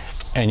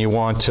 and you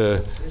want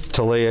to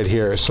lay it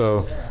here.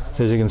 So,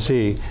 as you can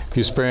see, if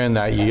you spray on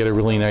that, you get a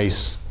really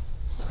nice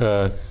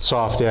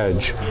soft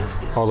edge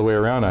all the way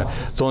around it.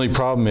 The only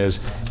problem is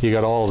you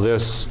got all of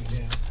this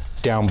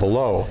down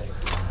below.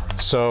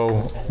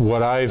 So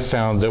what I've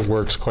found that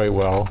works quite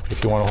well,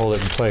 if you want to hold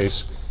it in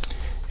place,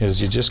 is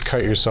you just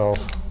cut yourself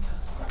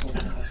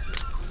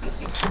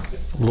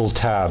little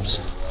tabs,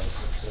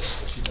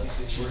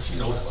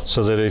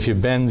 so that if you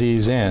bend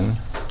these in,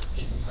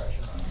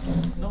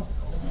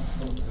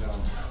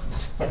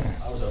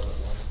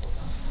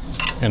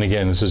 and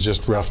again, this is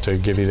just rough to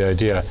give you the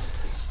idea,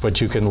 but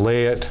you can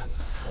lay it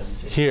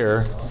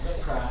here,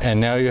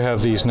 and now you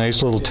have these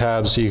nice little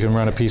tabs so you can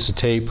run a piece of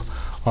tape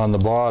on the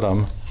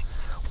bottom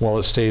while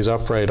it stays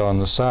upright on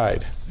the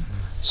side.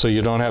 So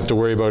you don't have to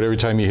worry about every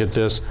time you hit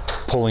this,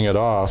 pulling it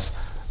off.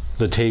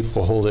 The tape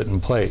will hold it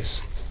in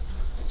place.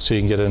 So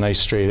you can get a nice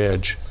straight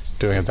edge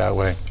doing it that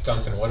way.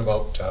 Duncan, what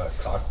about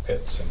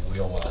cockpits and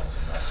wheel wells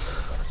and that sort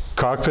of thing?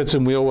 Cockpits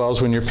and wheel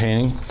wells when you're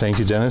painting. Thank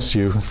you, Dennis.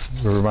 You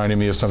reminded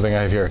me of something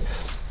I have here.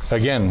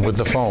 Again, with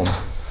the foam.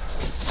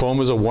 Foam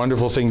is a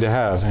wonderful thing to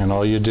have, and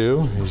all you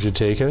do is you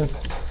take it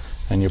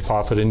and you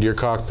pop it into your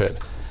cockpit.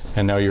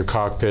 And now your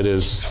cockpit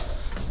is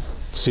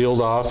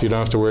sealed off, you don't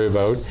have to worry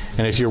about.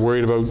 And if you're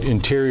worried about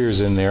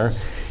interiors in there,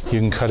 you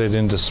can cut it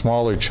into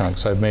smaller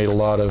chunks. I've made a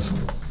lot of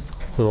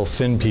little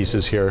thin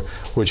pieces here,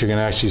 which you can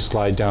actually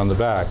slide down the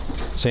back.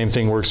 Same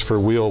thing works for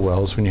wheel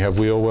wells. When you have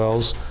wheel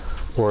wells,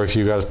 or if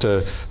you got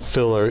to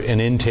fill an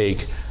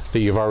intake that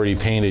you've already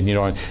painted,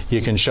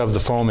 you can shove the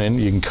foam in,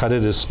 you can cut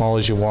it as small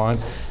as you want,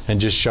 and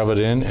just shove it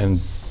in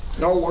and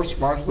No, it works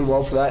remarkably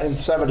well for that. In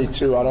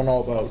 72, I don't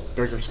know about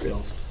bigger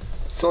scales.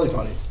 Silly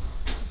putty.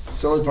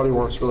 Silly putty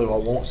works really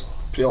well. Won't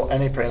feel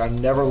any paint. I've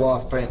never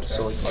lost paint to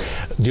silly putty.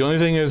 The only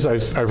thing is,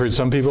 I've heard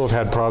some people have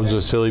had problems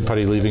with silly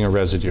putty leaving a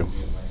residue.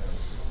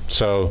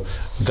 So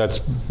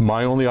that's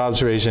my only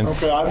observation.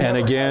 Okay, I've and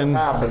never again,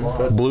 had it happen,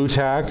 but blue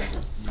tack,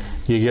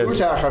 you get. blue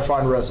tack, I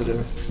find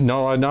residue.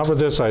 No, not with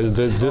this.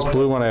 This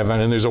blue one I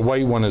haven't, and there's a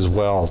white one as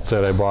well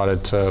that I bought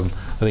at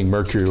I think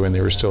Mercury when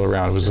they were still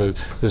around. It was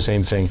the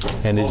same thing.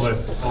 And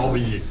All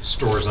the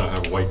stores now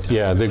have white.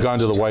 yeah, they've gone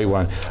to the white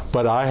one,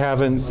 but I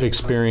haven't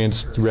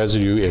experienced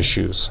residue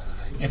issues.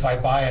 If I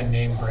buy a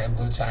name brand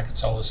blue tack,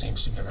 it always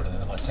seems to be better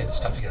than, let's say, the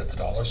stuff you get at the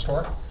dollar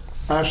store.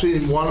 Actually,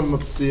 one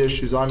of the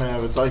issues I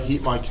have is I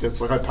heat my kits,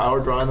 like I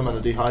power dry them in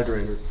a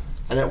dehydrator,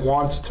 and it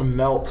wants to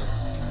melt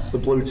the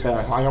blue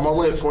tack. Like I'm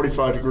only at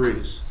 45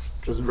 degrees,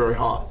 which isn't very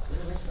hot,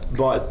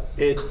 but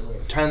it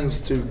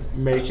tends to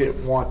make it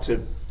want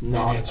to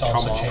not Maybe it's come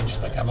also off.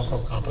 changed the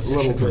chemical A composition.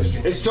 little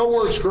bit. It still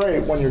works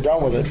great when you're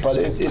done with it, but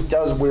it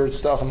does weird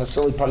stuff, and the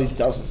silly putty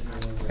doesn't.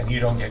 And you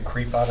don't get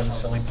creep out of the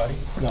silly putty?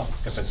 No.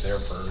 If it's there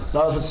for,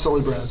 Not if it's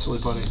silly brand, silly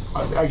putty.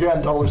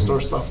 Again, dollar store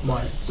stuff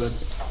might, but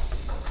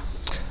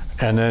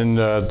And then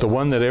the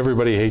one that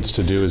everybody hates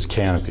to do is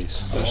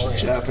canopies. especially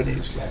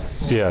Japanese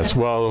guys. Yes,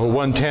 well,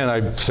 110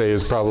 I'd say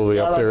is probably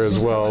up there as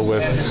well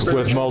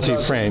with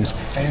multi-frames.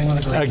 Anything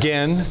with a green.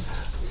 Again,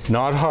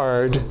 not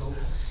hard,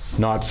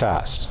 not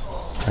fast,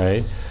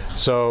 right?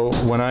 So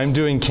when I'm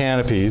doing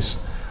canopies,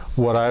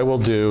 what I will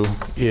do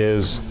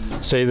is,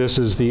 say this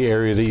is the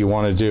area that you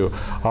want to do.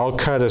 I'll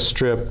cut a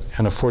strip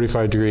and a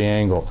 45-degree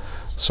angle.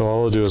 So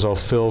all I'll do is I'll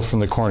fill from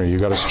the corner.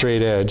 You've got a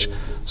straight edge,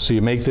 so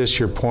you make this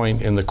your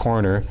point in the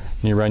corner,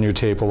 and you run your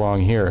tape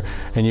along here.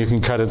 And you can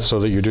cut it so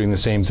that you're doing the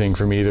same thing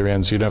from either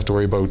end, so you don't have to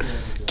worry about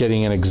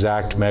getting an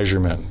exact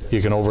measurement.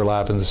 You can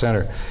overlap in the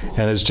center.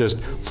 And it's just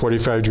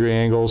 45-degree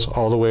angles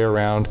all the way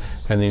around,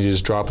 and then you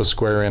just drop a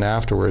square in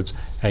afterwards,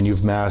 and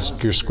you've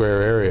masked your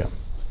square area.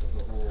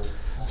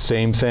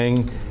 Same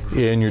thing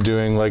in you're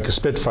doing like a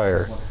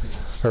Spitfire.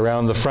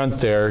 Around the front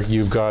there,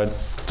 you've got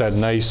that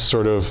nice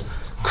sort of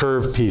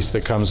curved piece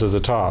that comes at the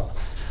top.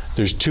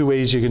 There's two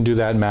ways you can do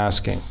that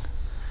masking.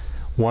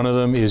 One of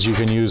them is you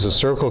can use a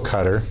circle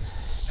cutter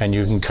and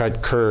you can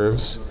cut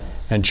curves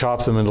and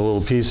chop them into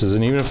little pieces.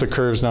 And even if the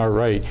curve's not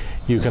right,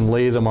 you can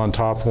lay them on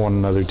top of one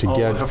another to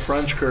Like a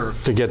French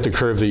curve. get the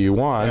curve that you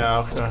want.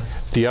 Yeah, okay.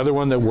 The other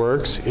one that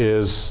works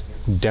is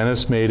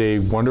Dennis made a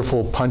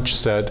wonderful punch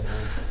set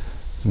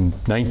in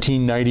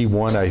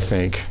 1991, I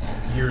think.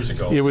 years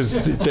ago. It was,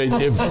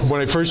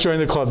 when I first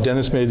joined the club,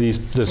 Dennis made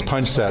this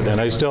punch set,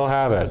 and I still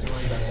have it.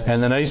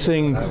 And the nice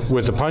thing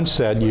with the punch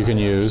set you can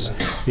use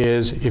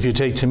is if you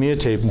take Tamiya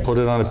tape and put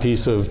it on a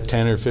piece of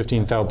 10 or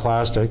 15 thou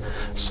plastic,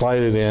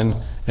 slide it in,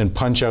 and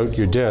punch out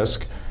your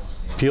disc,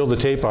 peel the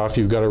tape off,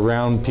 you've got a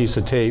round piece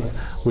of tape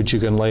which you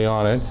can lay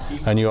on it,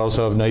 and you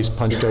also have nice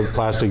punched out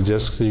plastic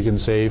discs that you can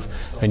save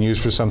and use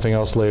for something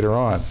else later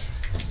on.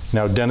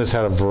 Now, Dennis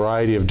had a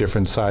variety of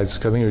different sides. I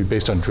think it was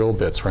based on drill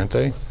bits, weren't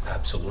they?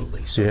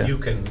 Absolutely. So Yeah. you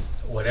can,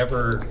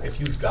 whatever, if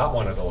you've got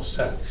one of those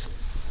sets,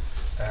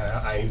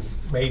 I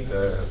made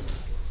the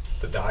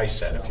die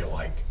set, if you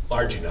like,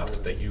 large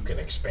enough that you can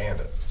expand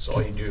it. So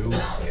all you do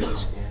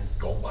is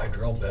go and buy a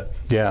drill bit,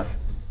 Yeah.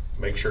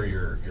 make sure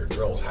your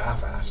drill's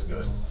half-assed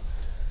good,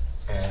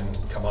 and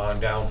come on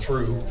down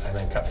through, and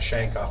then cut the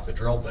shank off the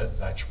drill bit,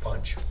 that's your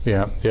punch.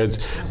 Yeah,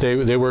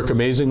 they work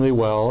amazingly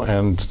well,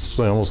 and it's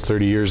almost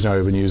 30 years now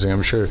I've been using them.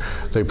 I'm sure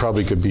they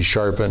probably could be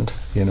sharpened,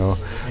 you know.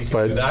 You can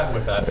But do that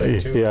with that thing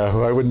too. yeah,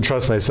 I wouldn't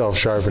trust myself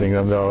sharpening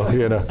them though,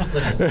 you know.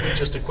 Listen,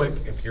 just a quick,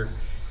 if you're,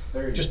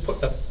 just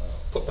put the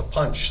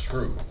punch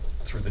through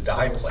the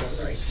die plate,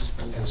 right?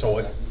 And so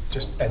it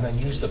just, and then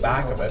use the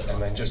back of it,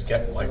 and then just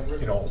get like,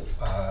 you know,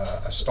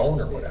 a stone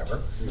or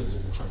whatever.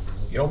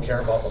 You don't care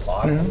about the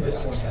bottom of this.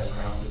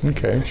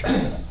 Okay.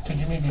 Could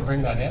you maybe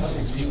bring that in? I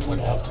think people would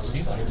love to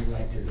see that.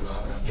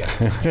 Yeah.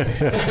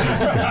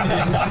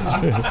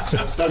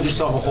 Dug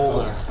yourself a hole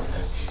there.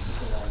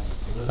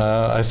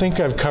 I think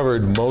I've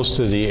covered most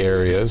of the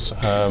areas.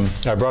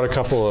 I brought a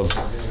couple of,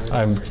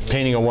 I'm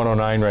painting a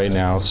 109 right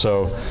now,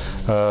 so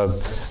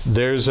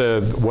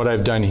what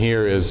I've done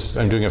here is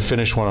I'm doing a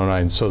finished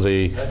 109, so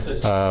the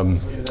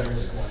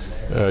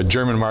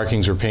German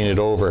markings were painted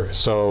over.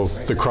 So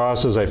the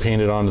crosses I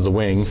painted onto the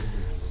wing,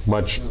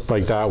 much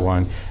like that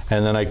one,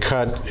 and then I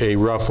cut a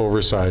rough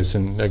oversize,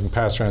 and I can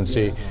pass around and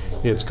see.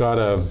 It's got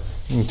a,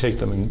 you can take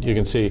them and you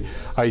can see,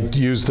 I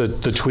use the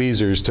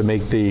tweezers to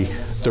make the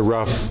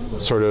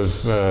rough sort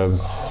of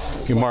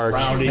mark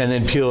and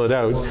then peel it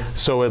out,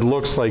 so it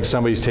looks like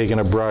somebody's taken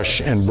a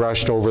brush and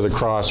brushed over the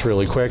cross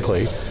really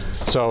quickly.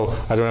 So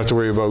I don't have to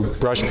worry about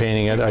brush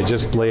painting it. I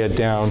just lay it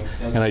down,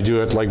 and I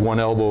do it like one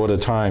elbow at a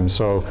time.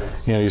 So,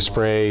 you know, you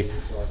spray,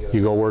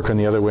 you go work on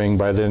the other wing.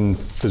 By then,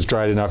 if it's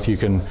dried enough, you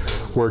can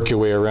work your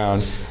way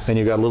around. And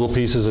you've got little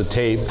pieces of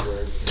tape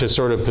to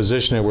sort of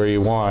position it where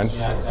you want,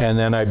 and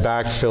then I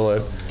backfill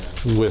it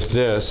with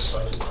this,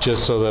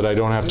 just so that I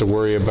don't have to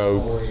worry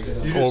about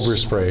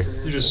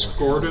overspray. You just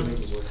scored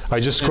it? I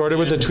just scored it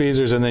with the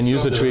tweezers and then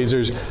use the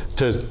tweezers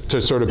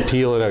to sort of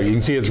peel it out. You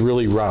can see it's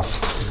really rough.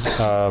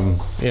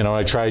 You know,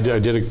 I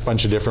did a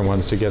bunch of different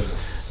ones to get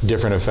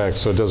different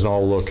effects, so it doesn't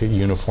all look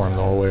uniform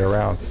the whole way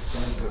around.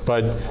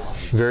 But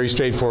very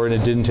straightforward,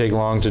 and it didn't take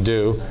long to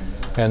do.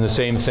 And the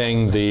same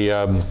thing,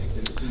 the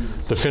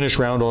finished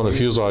roundel and the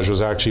fuselage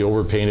was actually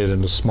overpainted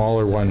and a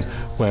smaller one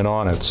went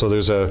on it. So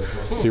there's the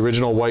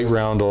original white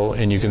roundel,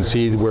 and you can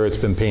see where it's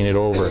been painted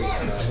over.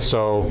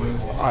 So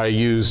I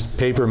used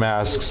paper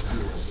masks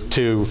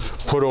to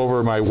put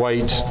over my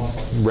white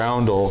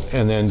roundel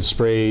and then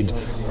sprayed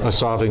a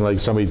softening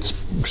like somebody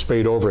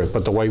sprayed over it,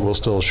 but the white will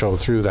still show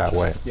through that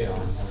way.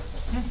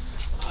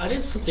 I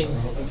did something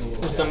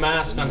with the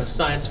mask on a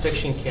science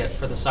fiction kit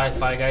for the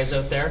sci-fi guys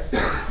out there,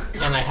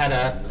 and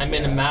I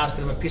made a mask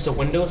out of a piece of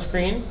window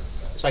screen.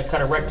 So I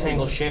cut a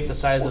rectangle shape the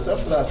size Was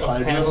of that for that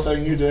Hydra panels.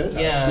 thing you did?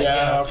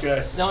 Yeah.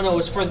 Okay. No, it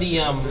was for the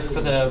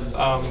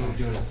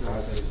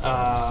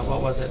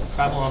what was it?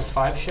 Babylon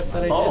 5 ship that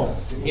I did. Oh.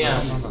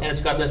 Yeah, and it's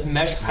got this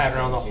mesh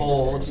pattern on the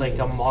whole. It's like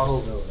a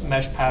modeled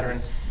mesh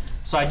pattern.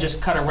 So I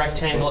just cut a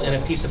rectangle in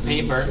a piece of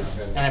paper,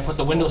 and I put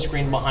the window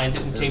screen behind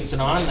it and taped it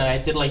on. And I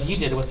did like you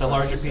did with the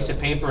larger piece of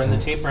paper and the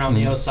tape around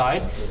the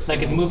outside. And I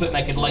could move it and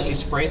I could lightly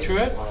spray through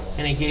it,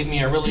 and it gave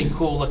me a really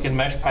cool looking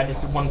mesh pad. I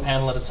just did one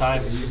panel at a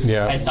time.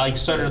 Yeah. I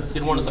like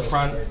did one at the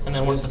front, and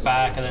then one at the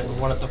back, and then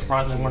one at the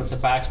front, and then one at the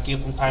back to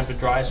give them time to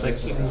dry, so I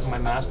could keep moving my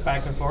mask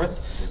back and forth.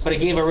 But it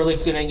gave a really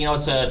good, you know,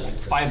 it's a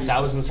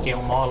 5,000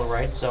 scale model,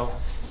 right? So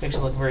it makes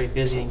it look very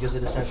busy and gives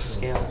it a sense of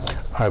scale.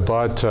 I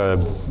bought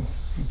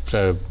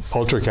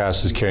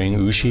Ultracast is carrying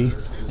Ushi,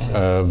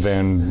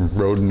 Van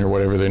Roden or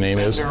whatever their name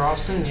is.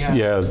 Austin, yeah.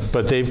 Yeah,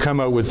 but they've come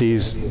out with the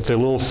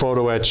little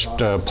photo etched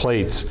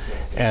plates,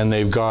 and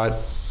they've got,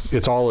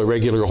 it's all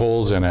irregular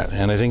holes in it.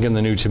 And I think in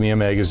the new Tamiya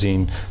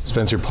magazine,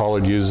 Spencer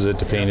Pollard uses it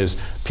to paint his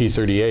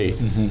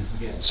P-38.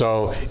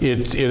 So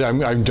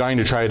I'm dying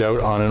to try it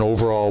out on an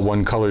overall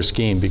one color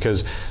scheme,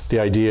 because the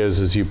idea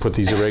is you put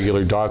these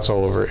irregular dots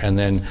all over and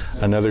then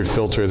another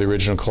filter, the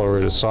original color,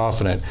 to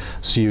soften it.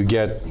 So you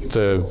get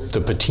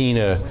the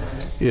patina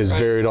is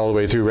varied all the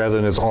way through rather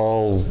than it's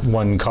all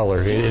one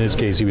color. In his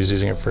case, he was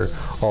using it for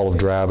olive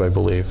drab, I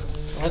believe.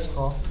 That's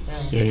cool.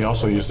 Yeah, he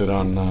also used it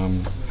on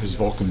his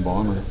Vulcan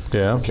bomber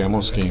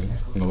camo scheme,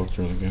 and it looked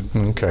really good.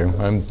 Okay,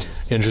 I'm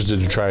interested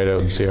to try it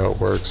out and see how it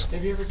works.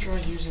 Have you ever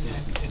tried using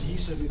that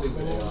adhesive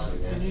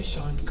finish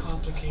on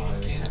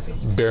complicated canopy?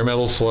 Bare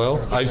metal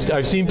foil.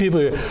 I've seen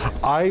people.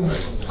 I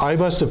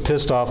must have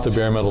pissed off the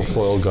bare metal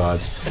foil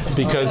gods,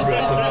 because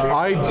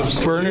I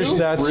burnished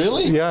that.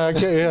 Really? Yeah.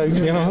 Okay. Yeah.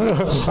 You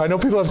know, I know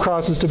people have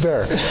crosses to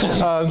bear,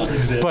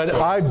 but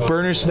I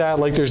burnished that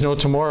like there's no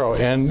tomorrow,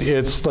 and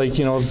it's like,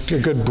 you know, a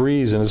good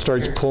breeze and it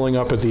starts pulling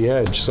up at the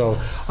edge. So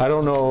I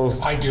don't know.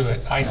 I do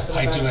it. I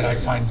do it. I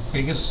find the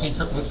biggest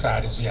secret with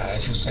that is, yeah,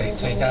 as you say,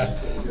 take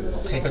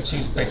a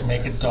toothpick,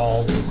 make it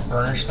dull,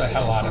 burnish the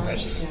hell out of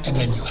it, and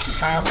then you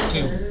have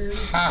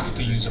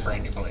to use a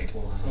brand new blade.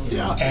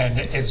 Yeah. And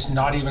it's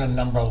not even a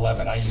number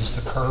 11. I use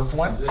the curved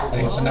one. I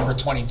think it's a number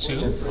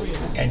 22,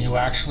 and you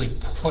actually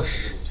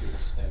push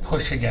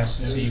against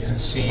it so you can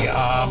see.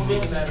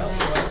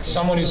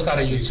 Someone who's got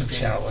a YouTube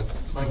channel,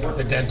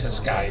 the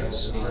dentist guy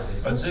who's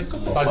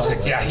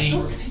Budzik, yeah,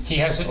 he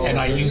has it, and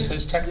I use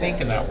his technique,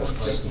 and that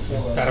works.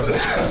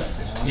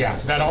 Yeah,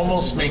 that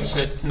almost makes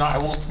it not.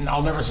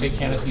 I'll never say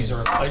canopies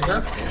are a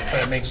pleasure,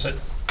 but it makes it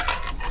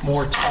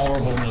more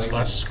tolerable and there's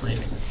less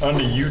screaming. On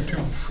the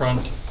YouTube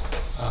front,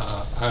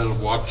 I'll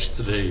watch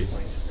today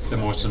the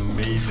most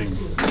amazing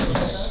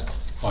piece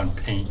on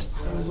paint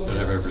that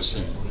I've ever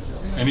seen.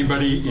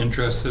 Anybody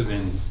interested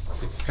in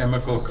the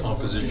chemical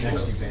composition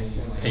of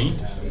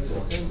paint?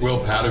 Will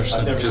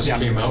Patterson just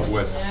came out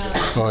with.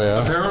 Oh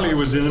yeah. Apparently it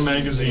was in a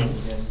magazine.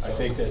 I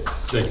think that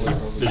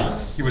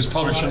he was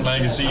publishing a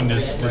magazine,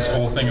 this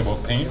whole thing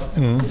about paint.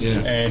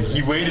 And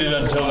he waited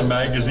until the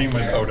magazine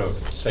was out of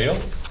sale.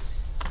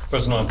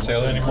 Wasn't on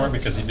sale anymore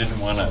because he didn't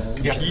want to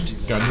compete.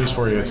 Got news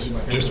for you. It's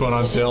just went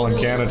on sale in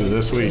Canada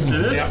this week.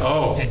 Did it? Yeah,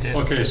 Oh, it did.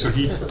 okay, so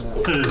he,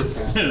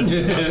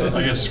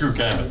 I guess screw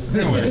Canada.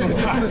 Anyway,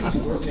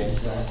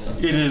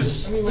 it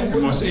is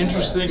the most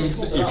interesting,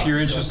 if you're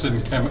interested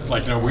in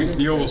like, you know,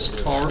 the old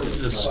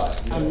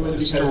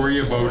story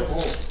about,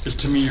 is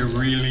to me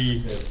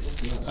really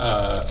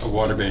a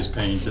water-based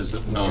paint, is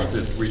that, no,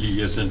 it really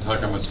isn't,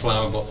 talking about it's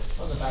flammable.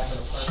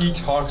 He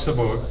talks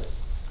about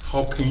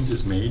how paint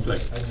is made,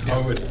 like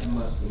how it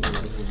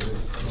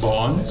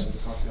bonds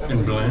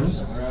and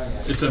blends.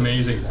 It's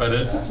amazing, but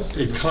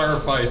it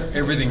clarifies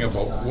everything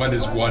about what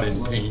is what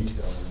in paint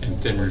and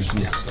thinners.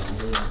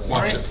 So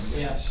watch it.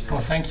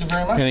 Well, thank you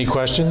very much. Any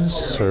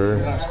questions or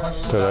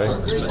today?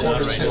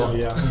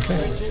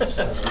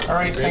 All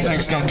right,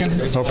 thanks, Duncan.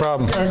 No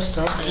problem.